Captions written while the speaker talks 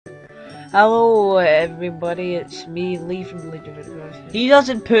Hello everybody, it's me, Lee from the Legion of Adversity. He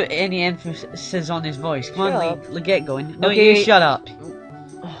doesn't put any emphasis on his voice. Come on, Lee, get going. No, Okay. you shut up.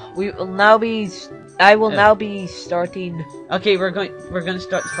 I will now be starting. Okay, we're going to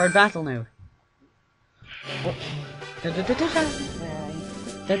start the third battle now.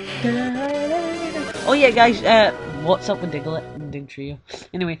 Oh yeah, guys, what's up with Diglett and Dig Trio?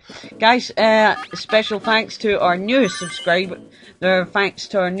 Anyway, guys, special thanks to our newest subscriber. What's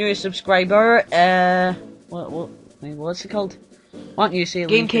it called? Why don't you say it?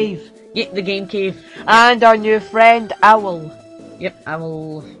 Game Cave. Yeah, the Game Cave. And our new friend, Owl. Yep,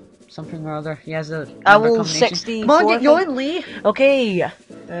 Owl something or other. He has a Owl 64. Come on, get going, Lee. Okay.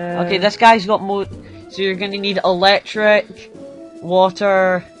 Okay, this guy's got so you're gonna need electric,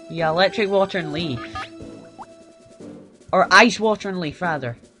 water. Yeah, electric, water, and leaf. Or ice, water, and leaf,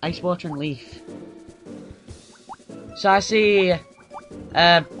 rather. Ice, water, and leaf. So I say,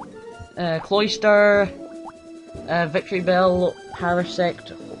 Cloyster, Victory Bell,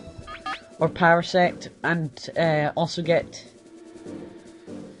 Parasect, and, also get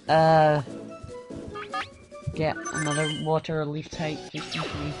another water or leaf type.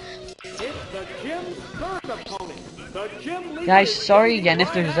 Guys, sorry again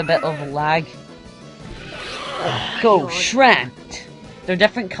if there's a bit of lag. Go, Shrant! They're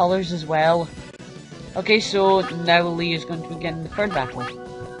different colours as well. Okay, so now Lee is going to begin the third battle.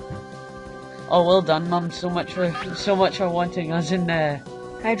 Oh, well done, Mum. So much for wanting us in the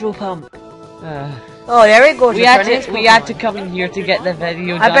Hydro Pump. Oh, there we go. We had to come in here to get the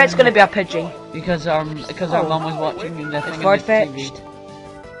video done. I bet it's gonna be a Pidgey. Because our mum was watching the thing on the Farfetch'd.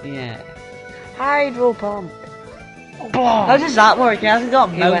 TV. Yeah. Hydro Pump. How does that work? He hasn't got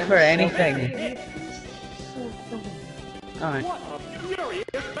a mouth for anything. Alright.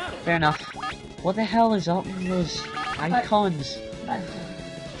 Fair enough. What the hell is up with those icons?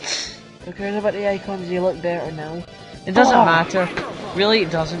 Who cares about the icons? They look better now. It doesn't matter. Really, it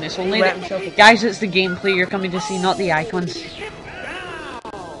doesn't. It's only guys, it's the gameplay you're coming to see, not the icons.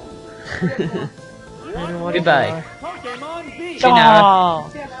 Goodbye. See now.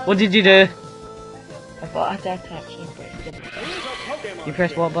 What did you do? I thought I had to actually press the button. You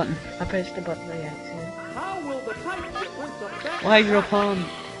pressed what button? I pressed the button by accident. Hydro Pump.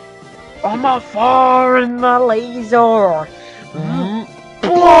 I'm a foreign my laser.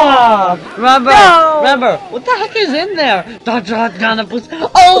 Remember, what the heck is in there?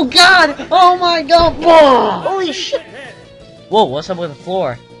 Oh god! Oh my god! Holy shit! Whoa, what's up with the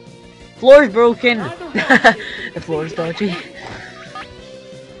floor? Floor's broken! The floor's dodgy.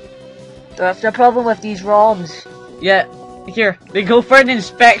 That's the problem with these ROMs. Yeah, here, they go for an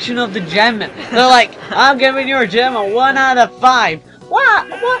inspection of the gym. They're like, I'm giving your gym a 1 out of 5. What?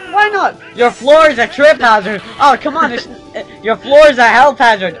 Why not? Your floor is a trip hazard. Oh, come on, your floor is a health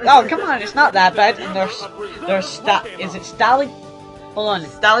hazard. Oh, come on, it's not that bad. And is it hold on.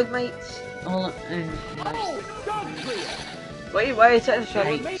 Stalagmites? Hold on. What are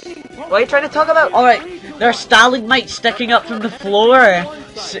you trying to talk about? Alright, there's stalagmites sticking up from the floor.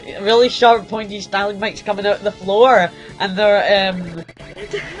 Really sharp, pointy stalagmites coming out of the floor. And they're,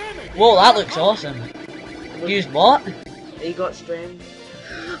 whoa, that looks awesome. Used what? He got strength.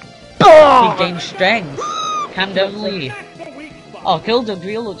 He gained strength. Calm down, Lee. Oh, Kill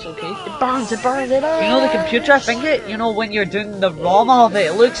Dugtrio looks okay. It burns it up. You know the computer, I think when you're doing the ROM of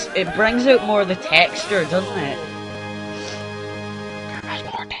it, it brings out more of the texture, doesn't it? There's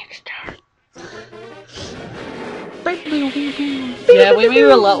more texture. Yeah, when we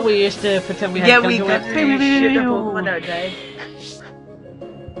were little, we used to pretend we had guns. We could shoot the Pokemon that died.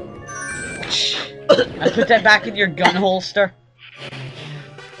 I put that back in your gun holster.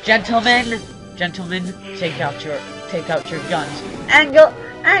 Gentlemen, take out your guns.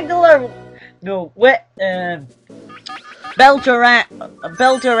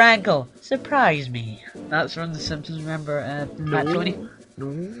 Belter ankle. Surprise me. That's from The Simpsons. Remember, Matt Tony?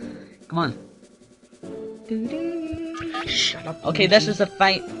 No. Come on. Shut up. Okay, this is a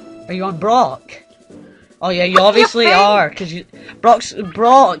fight. Are you on Brock? Oh yeah, you obviously are, because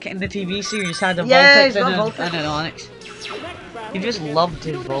Brock in the TV series had a Vulpix and an Onix. He just loved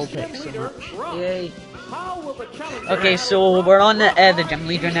his Vulpix so much. Yay. Okay, so we're on the gym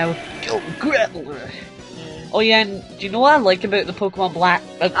leader now. Go Grettler! Oh yeah, and do you know what I like about the Pokemon Black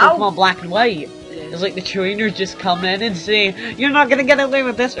and White? It's like the trainers just come in and say, "You're not gonna get away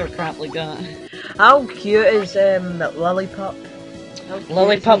with this," or crap like that. How cute is Lillipup?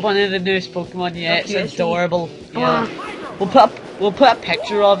 Lillipup, one of the newest Pokemon, yeah, it's adorable. Yeah. We'll put a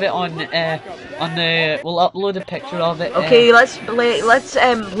picture of it on the. We'll upload a picture of it. Okay, let's play. I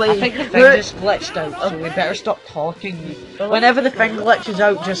think the thing just glitched out, so we better stop talking. Whenever the thing glitches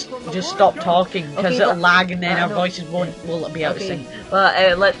out, just stop talking, because Okay, it'll but- lag and then our no. voices won't be able to Okay, sing.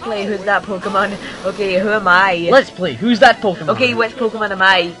 well, let's play Who's That Pokemon? Okay, who am I? Let's play. Who's that Pokemon? Okay, which Pokemon am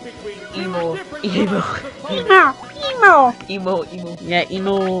I? Emo. Emo. Yeah,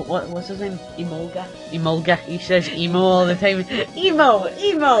 Emo. What's his name? Emolga. Emolga. He says emo all the time. Emo.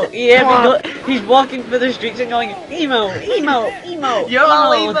 Yeah, he's walking through the streets and going emo. You're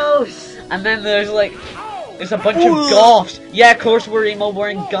all emos! And then there's a bunch of goths. Yeah, of course we're emo. We're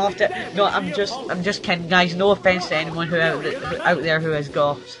engulfed. No, I'm just kidding, guys. No offense to anyone who out there who is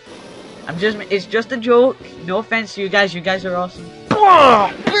goths. It's just a joke. No offense to you guys. You guys are awesome.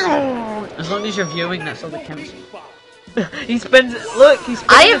 As long as you're viewing, that's all that counts. He spins. Look, he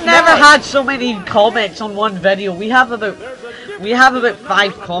spins. I have never had so many comments on one video. We have about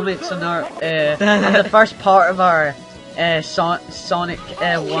 5 comments on our on the first part of our Sonic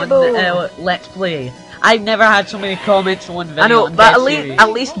 1 Let's Play. I've never had so many comments on one video. I know, on but this at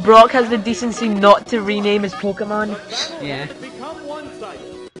least Brock has the decency not to rename his Pokemon. series. Yeah.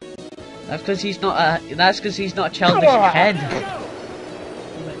 That's because he's not a childish kid.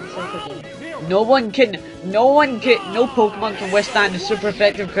 No Pokemon can withstand a super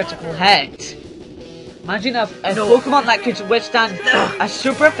effective critical hit. Imagine a Pokemon that could withstand a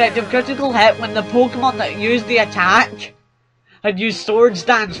super effective critical hit when the Pokemon that used the attack had used Swords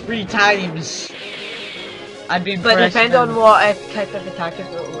Dance 3 times. I'd be impressed. But depend then. on what type of attack,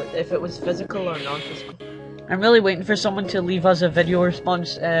 if it was physical or non-physical. I'm really waiting for someone to leave us a video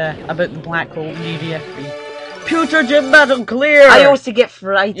response about the Black Hole in EVF3. Pewter Gym Battle clear! I used to get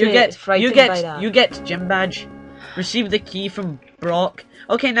frightened. You get by that. Gym Badge. Receive the key from Brock.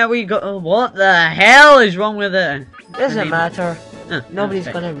 Okay, now we go. Oh, what the hell is wrong with it? Doesn't matter. Nobody's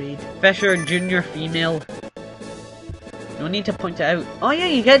okay. gonna read. Fisher Junior female. No need to point it out. Oh yeah,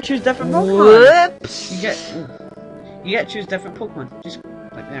 you get to choose different Pokemon. Whoops. You get to choose different Pokemon. Just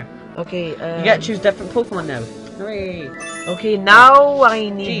like there. Okay. You get to choose different Pokemon now. Hooray! Okay, now I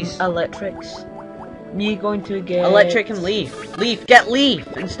need Jeez. Electrics. Me going to get Electric and Leaf. Get Leaf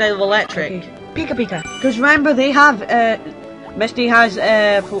instead of Electric. Okay. Pika. Because remember, they have, Misty has,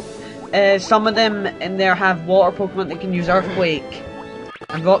 some of them in there have water Pokemon that can use Earthquake.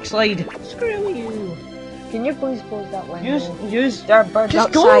 And Rock Slide. Screw you. Can you please close that window? Use, There are birds just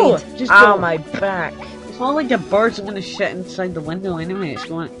outside. go! Just Ow, go. my back. It's not like the birds are gonna shit inside the window anyway, it's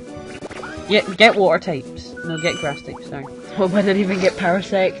going. Yeah, get water types. No, get grass types, sorry. Oh, I didn't even get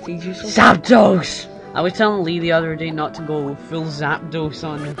Parasect. He's useless. Zapdos! I was telling Lee the other day not to go full Zapdos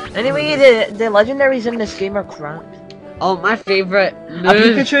on. Anyway, the legendaries in this game are crap. Oh, my favourite move. A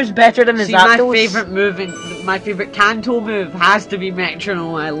Pikachu's better than the See, Zapdos. my favourite move, my favourite Kanto move has to be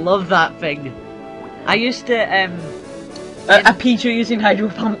Metronome. I love that thing. I used to, a Pichu using Hydro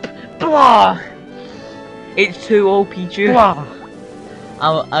Pump. Blah! H2O Pichu. Blah.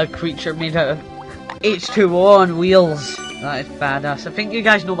 A creature made out of H2O on wheels. That is badass. I think you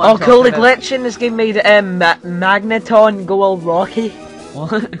guys know what I'm Oh, cool, the talking about. glitch in this game made Magneton go all rocky.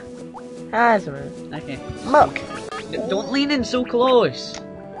 What? That's right. Okay. Muck. Don't lean in so close.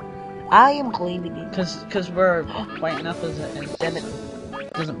 I am playing the game. Cause we're quite enough as it is. Damn it.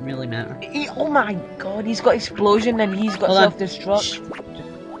 Doesn't really matter. Oh my god, he's got explosion and he's got Hold on. self-destruct.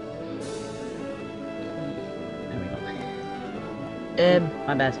 There we go.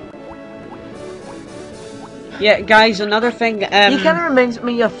 My bad. Yeah, guys, another thing, He kind of reminds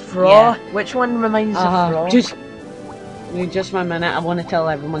me of Fraw. Yeah. Which one reminds you of Fraw? just one minute, I want to tell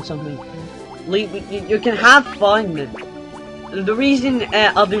everyone something. You can have fun. The reason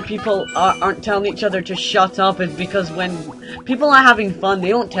other people aren't telling each other to shut up is because when people are having fun, they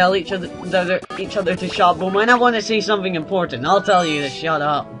don't tell each other to shut up. But when I want to say something important, I'll tell you to shut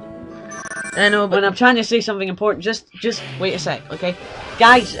up. I know, but When I'm trying to say something important, just wait a sec, okay?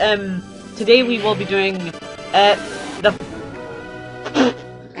 Guys, today we will be doing I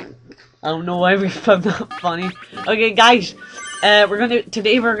don't know why we found that funny. Okay, guys, today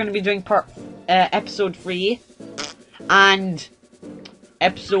we're gonna be doing episode 3 and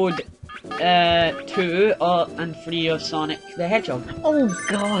episode 2 and 3 of Sonic the Hedgehog. oh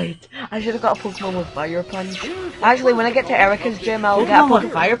god, I should have got a Pokemon with Fire Punch. Actually, when I get to Erica's gym, I'll get a Pokemon with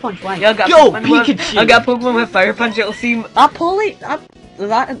Pokemon. Fire Punch. Why? Yeah, I'll get a Go, Pokemon with- Pikachu! I'll get a Pokemon with Fire Punch. It'll seem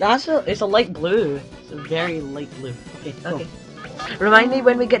It's a light blue. It's a very light blue. Okay, go. okay. Remind me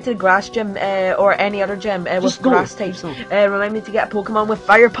when we get to the grass gym or any other gym with Just go. grass types. Just Remind me to get a Pokemon with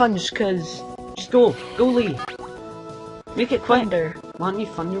Fire Punch, cause Just go, Lee. Make it quick. Thunder, Want me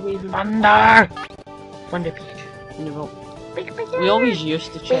Thunder Wave? Thunder, Thunder Peach. In the rope. We always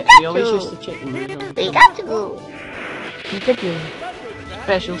used to check. We always used to check the news. Pikachu. Pikachu.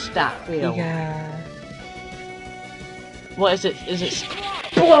 Special stat fail. Yeah. What is it? Is it?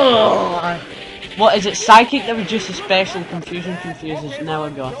 What is it? Psychic that reduces special. Confusion confuses. Now I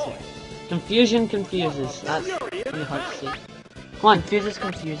got it. Confusion confuses. That's really hard to say. Come on.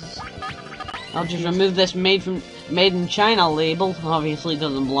 Confuses. I'll just remove this made in China label. Obviously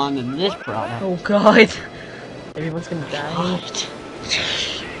doesn't belong in this product. Oh god. Everyone's gonna die. God.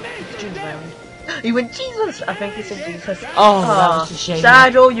 He went Jesus! I think he said Jesus. Oh, that was a shame.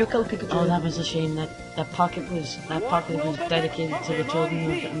 Shadow, you killed Pikachu. Oh, that was a shame. That pocket was dedicated to the children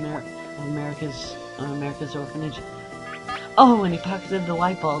of America's orphanage. Oh, and he pocketed the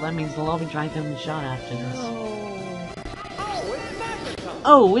light bulb. That means the lobby drive him a shot after this.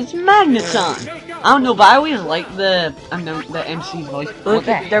 Oh, it's Magneton! I don't know, but I always like the MC's voice. Look, What the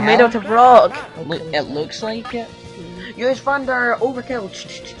they're hell? made out of rock. It looks like it. Use thunder, overkill.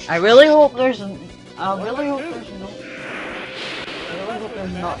 I really hope there's not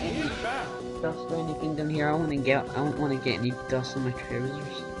any dust or anything down here. I don't want to get any dust on my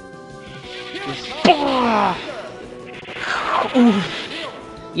trousers.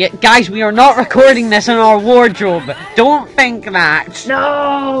 Yeah, guys, we are not recording this in our wardrobe. Don't think that.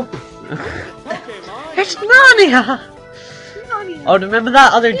 No! It's Narnia! Oh, remember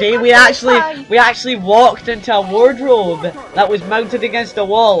that other day we actually walked into a wardrobe that was mounted against the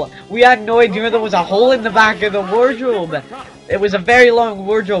wall. We had no idea there was a hole in the back of the wardrobe. It was a very long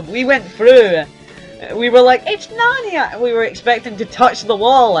wardrobe. We went through. We were like, it's Narnia! We were expecting to touch the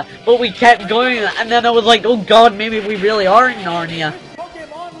wall, but we kept going, and then I was like, oh god, maybe we really are in Narnia.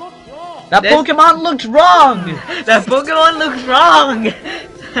 That Pokemon looks wrong! That Pokemon looks wrong!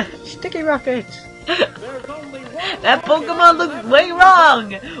 Sticky rockets! That Pokemon looks way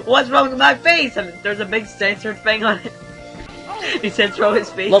wrong! What's wrong with my face? And there's a big censored thing on it. He said throw his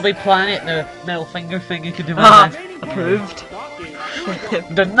face. Lovely Planet, the middle finger thing you could do with it. Approved.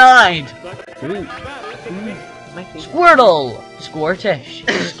 Denied! Ooh. My face. Squirtle! Squirtish.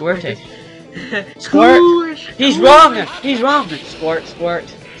 Squirtish. Squirt! He's wrong! He's wrong! Squirt, squirt,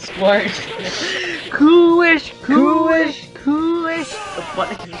 squirt. Coolish, coolish, coolish. What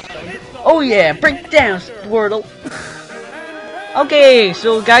did you say? Oh yeah, break down, Squirtle! Okay,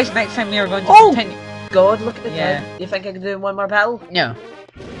 so guys, next time we are going to continue. God, look at the Yeah. time. You think I can do one more battle? No.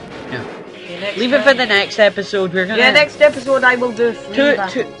 No. Okay, next Leave it for the next episode. We're gonna. Yeah, next episode I will do 3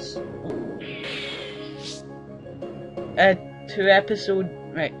 battles. Two episode.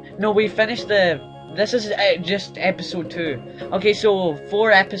 Right. No, we finished the. This is just episode 2. Okay, so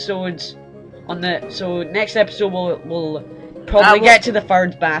 4 episodes on the. So next episode we'll probably get to the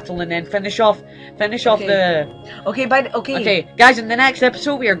third battle and then finish off the. Okay, Okay, guys, in the next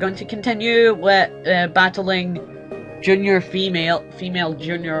episode we are going to continue with battling junior female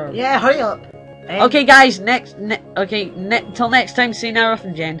junior. Yeah, hurry up. Okay, guys, till next time, sayonara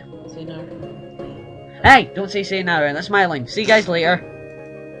from Jen. Sayonara. Hey, don't say sayonara, that's my line. See you guys later.